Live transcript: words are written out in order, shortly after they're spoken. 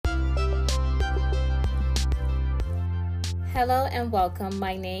Hello and welcome.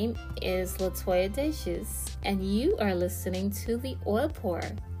 My name is Latoya Deschutes, and you are listening to The Oil Pour.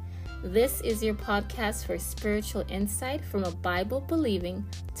 This is your podcast for spiritual insight from a Bible-believing,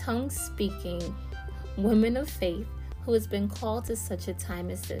 tongue-speaking woman of faith who has been called to such a time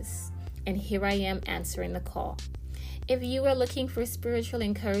as this. And here I am answering the call. If you are looking for spiritual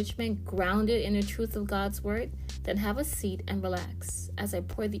encouragement grounded in the truth of God's Word, then have a seat and relax as I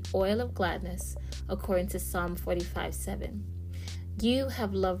pour the oil of gladness according to Psalm 45:7. You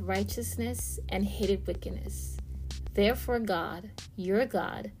have loved righteousness and hated wickedness. Therefore God, your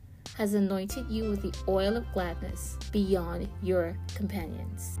God, has anointed you with the oil of gladness beyond your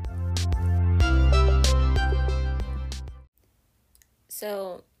companions.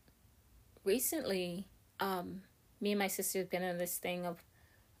 So recently, me and my sister have been in this thing of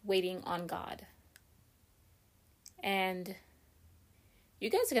waiting on God. And you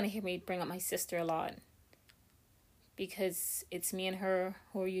guys are going to hear me bring up my sister a lot because it's me and her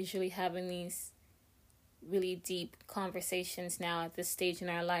who are usually having these really deep conversations now at this stage in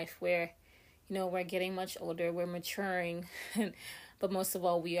our life where, we're getting much older, we're maturing, but most of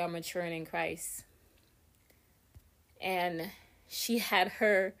all, we are maturing in Christ. And she had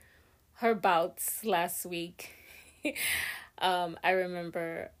her bouts last week. I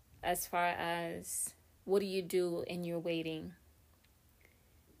remember as far as what do you do in your waiting?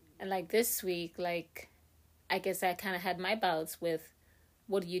 And this week, I guess I kind of had my bouts with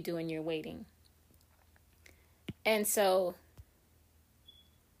what do you do in your waiting? And so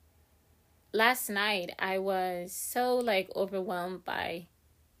last night I was so overwhelmed by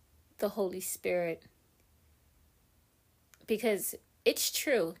the Holy Spirit because it's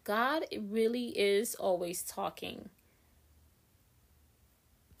true. God really is always talking.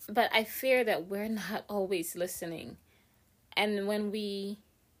 But I fear that we're not always listening. And when we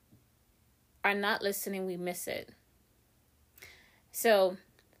are not listening, we miss it. So,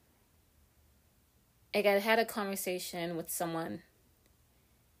 I had a conversation with someone.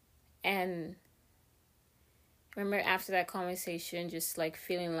 And I remember after that conversation, just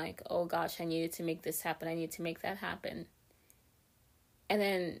feeling oh gosh, I needed to make this happen. I need to make that happen. And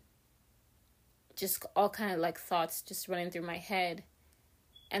then just all kind of thoughts just running through my head.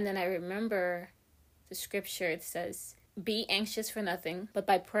 And then I remember the scripture. It says, be anxious for nothing, but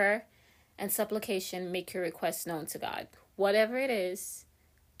by prayer and supplication, make your requests known to God. Whatever it is,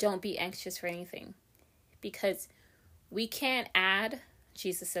 don't be anxious for anything. Because we can't add,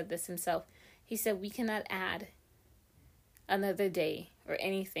 Jesus said this himself. He said we cannot add another day or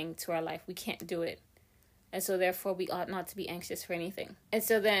anything to our life. We can't do it. And so therefore we ought not to be anxious for anything. And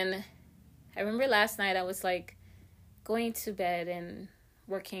so then I remember last night I was going to bed and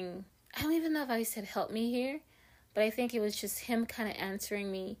working. I don't even know if I said help me here, but I think it was just him kind of answering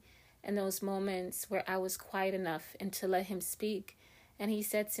me in those moments where I was quiet enough and to let him speak. And he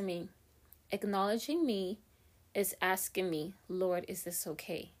said to me, acknowledging me is asking me, Lord, is this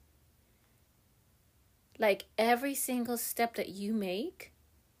okay? Every single step that you make,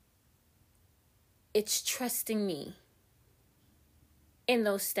 it's trusting me in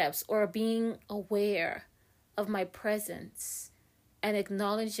those steps or being aware of my presence and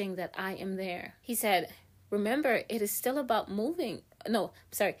acknowledging that I am there. He said, remember, it is still about moving.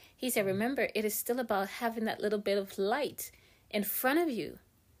 He said, remember, it is still about having that little bit of light in front of you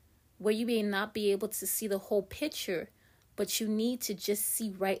where you may not be able to see the whole picture, but you need to just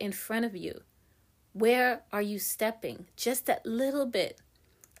see right in front of you. Where are you stepping? Just that little bit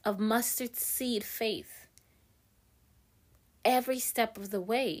of mustard seed faith. Every step of the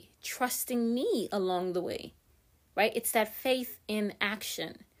way, trusting me along the way, right? It's that faith in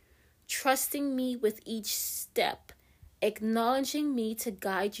action, trusting me with each step, acknowledging me to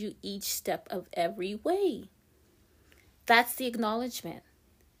guide you each step of every way. That's the acknowledgement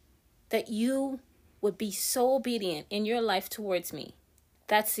that you would be so obedient in your life towards me.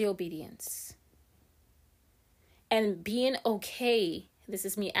 That's the obedience. And being okay, this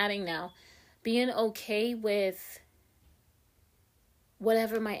is me adding now, being okay with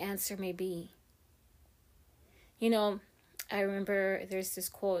whatever my answer may be. I remember there's this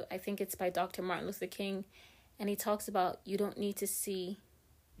quote, I think it's by Dr. Martin Luther King, and he talks about you don't need to see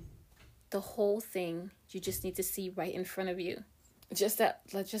the whole thing, you just need to see right in front of you. Just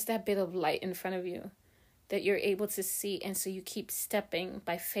that bit of light in front of you that you're able to see, and so you keep stepping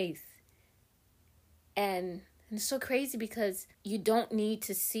by faith. And it's so crazy because you don't need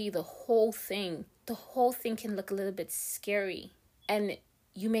to see the whole thing. The whole thing can look a little bit scary. And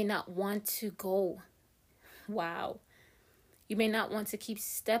you may not want to go. Wow. You may not want to keep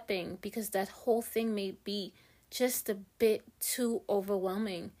stepping because that whole thing may be just a bit too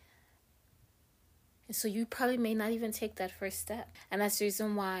overwhelming. And so you probably may not even take that first step. And that's the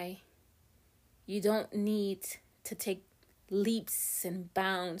reason why you don't need to take leaps and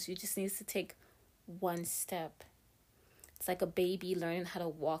bounds. You just need to take one step. It's like a baby learning how to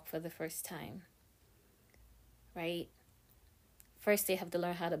walk for the first time, right? First, they have to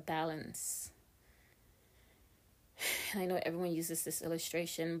learn how to balance. And I know everyone uses this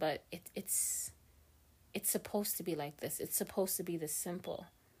illustration, but it's supposed to be like this. It's supposed to be this simple.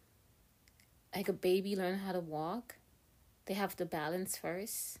 Like a baby learn how to walk, they have to balance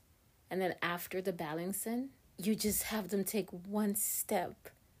first. And then after the balancing, you just have them take one step,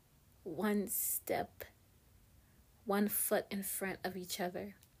 one foot in front of each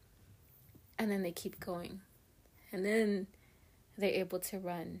other. And then they keep going. And then they're able to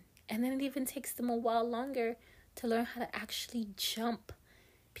run. And then it even takes them a while longer to learn how to actually jump,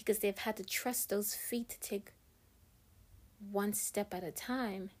 because they've had to trust those feet to take one step at a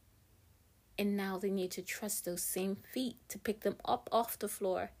time. And now they need to trust those same feet to pick them up off the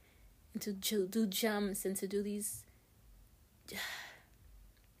floor and to do jumps and to do these.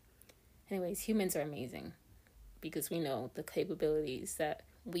 Anyways, humans are amazing because we know the capabilities that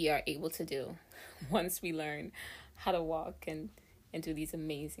we are able to do once we learn how to walk and do these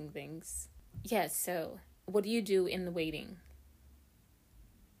amazing things. Yes, so what do you do in the waiting?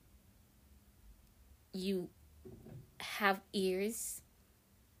 You have ears.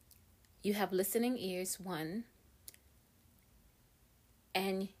 You have listening ears, one.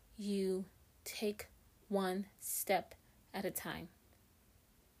 And you take one step at a time.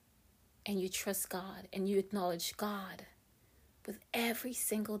 And you trust God and you acknowledge God with every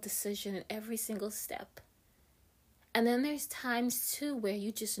single decision and every single step. And then there's times too where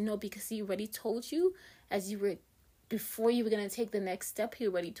you just know, because He already told you before you were going to take the next step, He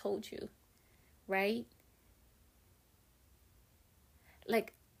already told you, right?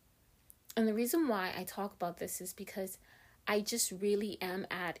 And the reason why I talk about this is because I just really am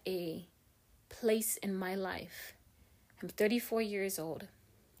at a place in my life. I'm 34 years old,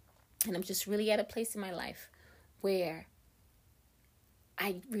 and I'm just really at a place in my life where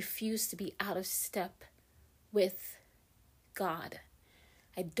I refuse to be out of step with God.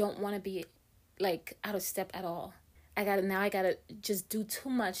 I don't want to be out of step at all. I gotta just do too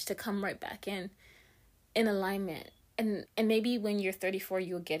much to come right back in alignment. And maybe when you're 34,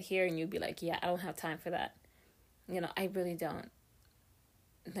 you'll get here and you'll be like, yeah, I don't have time for that. I really don't.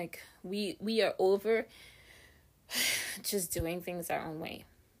 We are over just doing things our own way.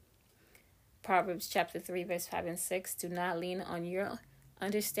 Proverbs chapter 3, verse 5 and 6, do not lean on your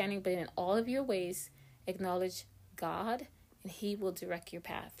understanding, but in all of your ways, acknowledge God, and He will direct your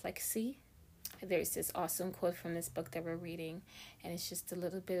path. See? There's this awesome quote from this book that we're reading, and it's just a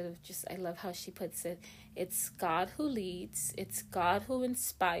little bit of I love how she puts it. It's God who leads, it's God who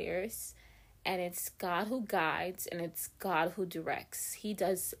inspires, and it's God who guides, and it's God who directs. He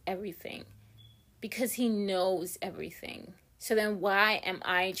does everything because He knows everything. So then why am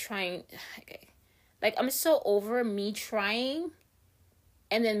I trying? I'm so over me trying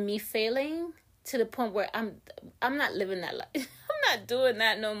and then me failing to the point where I'm not living that life. I'm not doing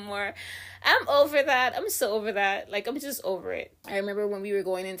that no more. I'm over that. I'm so over that. I'm just over it. I remember when we were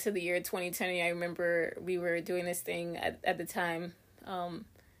going into the year 2020, I remember we were doing this thing at the time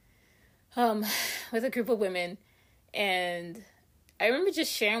with a group of women. And I remember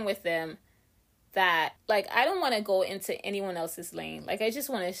just sharing with them that, I don't want to go into anyone else's lane. I just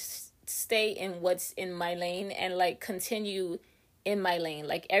want to stay in what's in my lane and, continue in my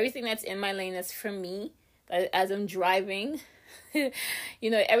lane. Everything that's in my lane that's for me, as I'm driving,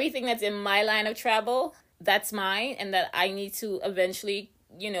 everything that's in my line of travel, that's mine, and that I need to eventually,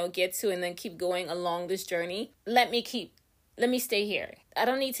 get to and then keep going along this journey. Let me stay here. I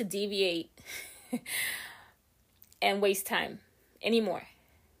don't need to deviate and waste time anymore,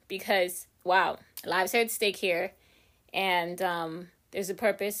 because, wow, lives are at stake here, and there's a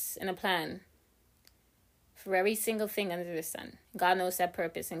purpose and a plan for every single thing under the sun. God knows that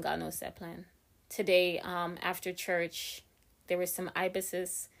purpose and God knows that plan. Today, after church, there were some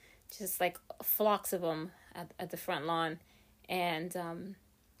ibises, just flocks of them at the front lawn, and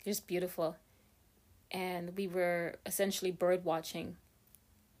just beautiful. And we were essentially bird watching,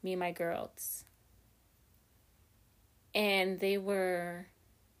 me and my girls. And they were,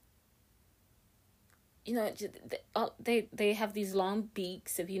 they have these long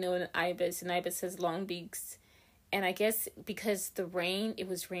beaks. If you know an ibis has long beaks. And I guess because it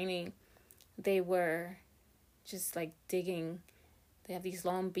was raining, they were just digging. They have these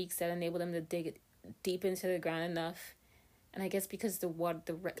long beaks that enable them to dig it deep into the ground enough. And I guess because the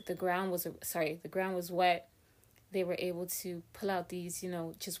ground was wet, they were able to pull out these,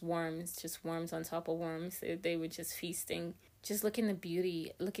 just worms on top of worms. They were just feasting, just looking at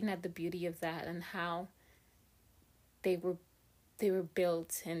the beauty of that, and how they were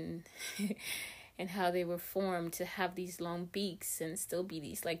built, and and how they were formed to have these long beaks and still be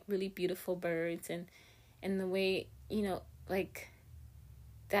these like really beautiful birds, and the way, like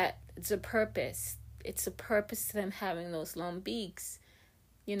that, it's a purpose to them having those long beaks,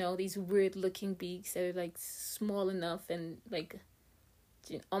 these weird looking beaks that are like small enough and like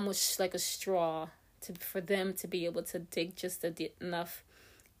almost like a straw for them to be able to dig just enough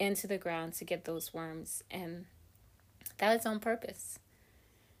into the ground to get those worms. And that is on purpose.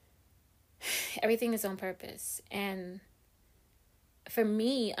 Everything is on purpose. And for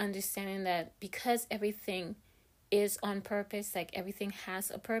me, understanding that because everything is on purpose, like everything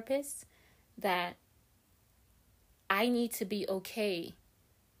has a purpose, that I need to be okay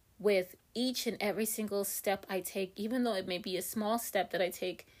with each and every single step I take, even though it may be a small step that I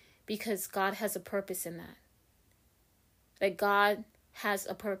take, because God has a purpose in that. Like God has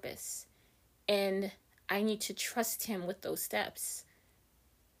a purpose, and I need to trust him with those steps.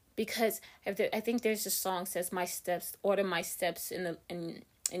 Because I think there's a song says, "My steps, order my steps in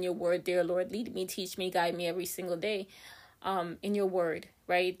your word, dear Lord, lead me, teach me, guide me every single day, in your word,"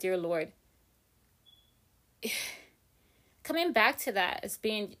 right, dear Lord. Coming back to that as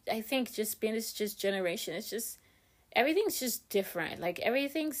being, I think just being this just generation, it's just, everything's just different. Like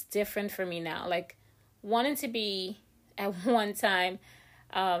everything's different for me now. Like wanting to be at one time,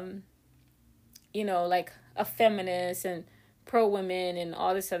 like a feminist and pro-women and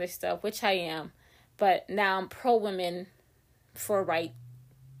all this other stuff, which I am. But now I'm pro-women for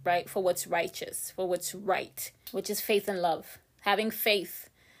for what's righteous, for what's right, which is faith and love. Having faith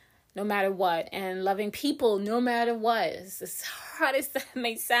no matter what, and loving people no matter what. As hard as that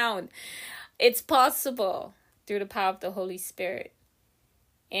may sound, it's possible through the power of the Holy Spirit.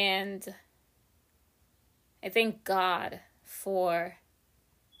 And I thank God for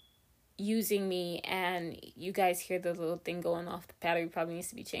using me. And you guys hear the little thing going off. The battery probably needs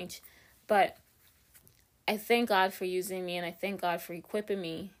to be changed. But I thank God for using me, and I thank God for equipping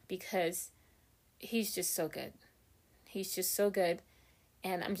me, because he's just so good. He's just so good.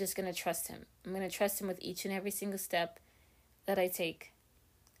 And I'm just going to trust him. I'm going to trust him with each and every single step that I take,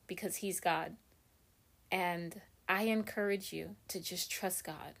 because he's God. And I encourage you to just trust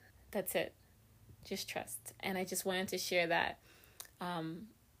God. That's it. Just trust. And I just wanted to share that.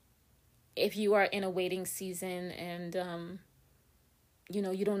 If you are in a waiting season and,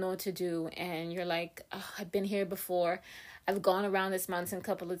 you don't know what to do, and you're like, oh, I've been here before. I've gone around this mountain a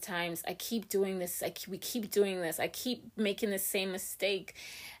couple of times. I keep doing this. We keep doing this. I keep making the same mistake.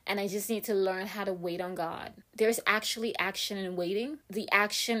 And I just need to learn how to wait on God. There's actually action in waiting. The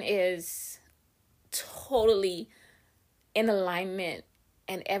action is totally in alignment,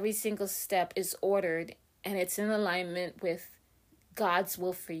 and every single step is ordered, and it's in alignment with God's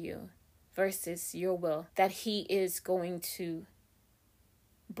will for you versus your will. That he is going to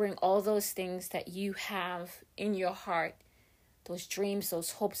bring all those things that you have in your heart, those dreams,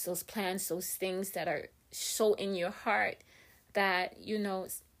 those hopes, those plans, those things that are so in your heart that,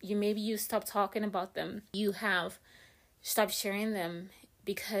 you stop talking about them. You have stopped sharing them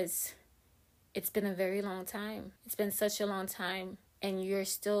because it's been a very long time. It's been such a long time, and you're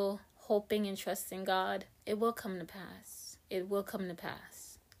still hoping and trusting God. It will come to pass. It will come to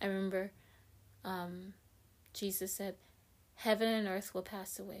pass. I remember Jesus said, heaven and earth will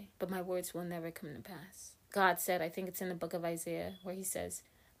pass away, but my words will never come to pass. God said, I think it's in the book of Isaiah, where he says,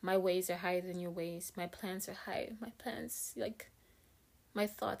 my ways are higher than your ways. My plans are higher. My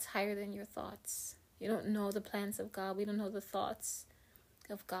thoughts higher than your thoughts. You don't know the plans of God. We don't know the thoughts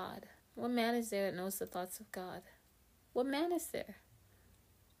of God. What man is there that knows the thoughts of God? What man is there?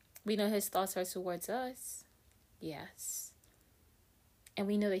 We know his thoughts are towards us. Yes. And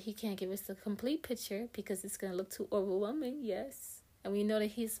we know that he can't give us the complete picture because it's going to look too overwhelming. Yes. And we know that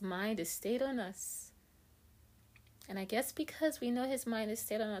his mind is stayed on us. And I guess because we know his mind is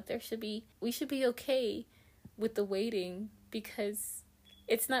stayed on us, we should be okay with the waiting, because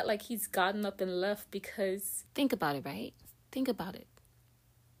it's not like he's gotten up and left. Because think about it, right? Think about it.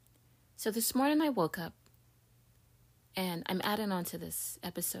 So this morning I woke up, and I'm adding on to this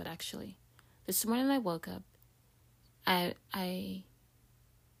episode actually. This morning I woke up. I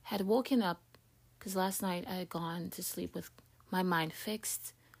had woken up because last night I had gone to sleep with my mind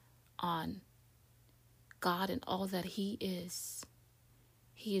fixed on God and all that he is.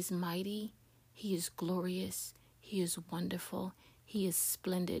 He is mighty. He is glorious. He is wonderful. He is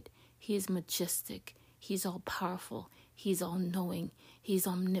splendid. He is majestic. He's all powerful. He's all knowing. He's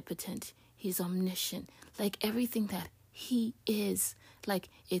omnipotent. He's omniscient. Like everything that he is, like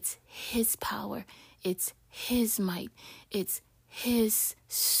it's his power, it's his might, it's his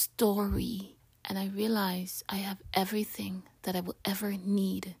story. And I realize I have everything that I will ever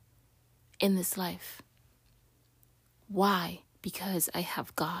need in this life. Why? Because I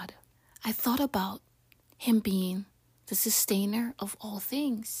have God. I thought about him being the sustainer of all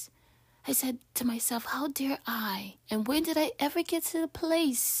things. I said to myself, how dare I? And when did I ever get to the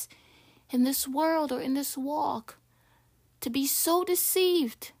place in this world or in this walk to be so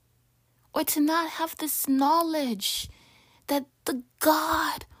deceived or to not have this knowledge that the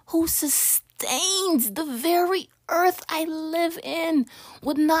God who sustains the very earth I live in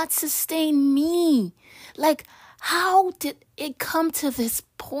would not sustain me? Like, how did it come to this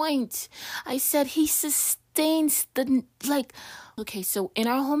point? I said he sustains okay, so in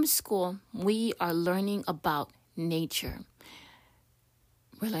our homeschool, we are learning about nature.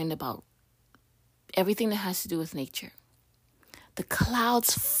 We're learning about everything that has to do with nature. The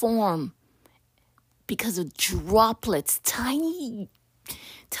clouds form because of droplets, tiny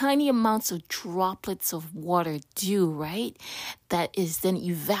amounts of droplets of water, dew, right? That is then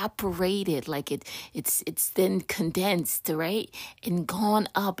evaporated, like it's then condensed, right? And gone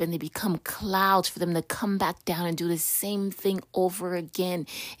up, and they become clouds for them to come back down and do the same thing over again.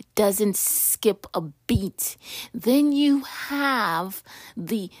 It doesn't skip a beat. Then you have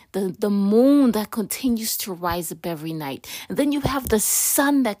the moon that continues to rise up every night. And then you have the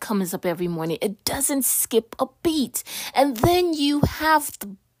sun that comes up every morning. It doesn't skip a beat. And then you have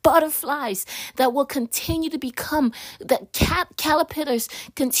the butterflies that will continue to become, that caterpillars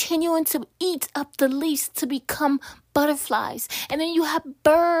continuing to eat up the leaves to become butterflies. And then you have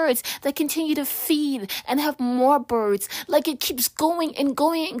birds that continue to feed and have more birds. Like it keeps going and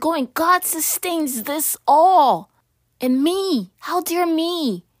going and going. God sustains this all. And me, how dare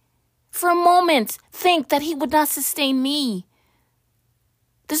me, for a moment, think that he would not sustain me.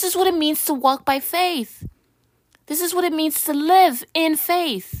 This is what it means to walk by faith. This is what it means to live in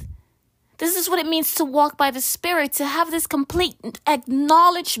faith. This is what it means to walk by the Spirit, to have this complete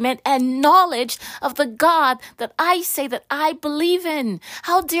acknowledgement and knowledge of the God that I say that I believe in.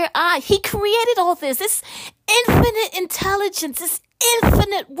 How dare I? He created all this. This infinite intelligence, this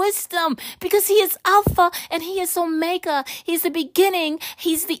infinite wisdom, because he is Alpha and he is Omega. He's the beginning,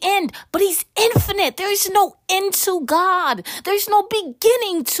 he's the end, but he's infinite. There is no end to God. There's no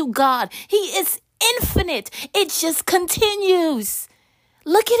beginning to God. He is infinite. It just continues.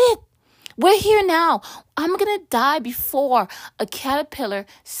 Look at it. We're here now. I'm going to die before a caterpillar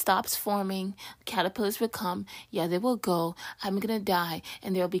stops forming. Caterpillars will come. Yeah, they will go. I'm going to die.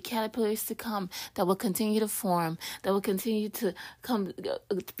 And there will be caterpillars to come that will continue to form, that will continue to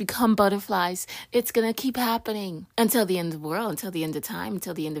become butterflies. It's going to keep happening until the end of the world, until the end of time,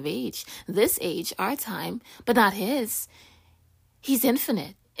 until the end of age. This age, our time, but not his. He's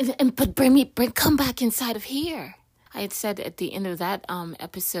infinite. But come back inside of here. I had said at the end of that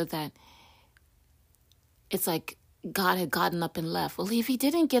episode that it's like God had gotten up and left. Well, if he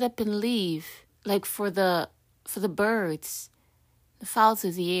didn't get up and leave, like for the birds, the fowls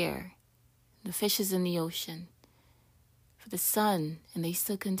of the air, the fishes in the ocean, for the sun, and they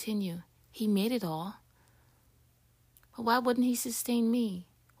still continue. He made it all. Well, why wouldn't he sustain me?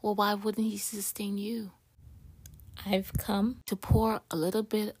 Well, why wouldn't he sustain you? I've come to pour a little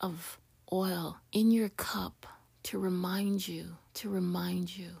bit of oil in your cup to remind you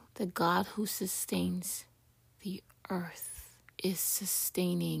that God who sustains the earth is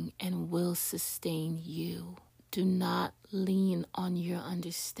sustaining and will sustain you. Do not lean on your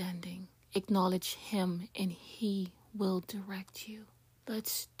understanding. Acknowledge him and he will direct you.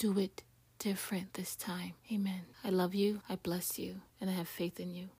 Let's do it different this time. Amen. I love you. I bless you. And I have faith in you.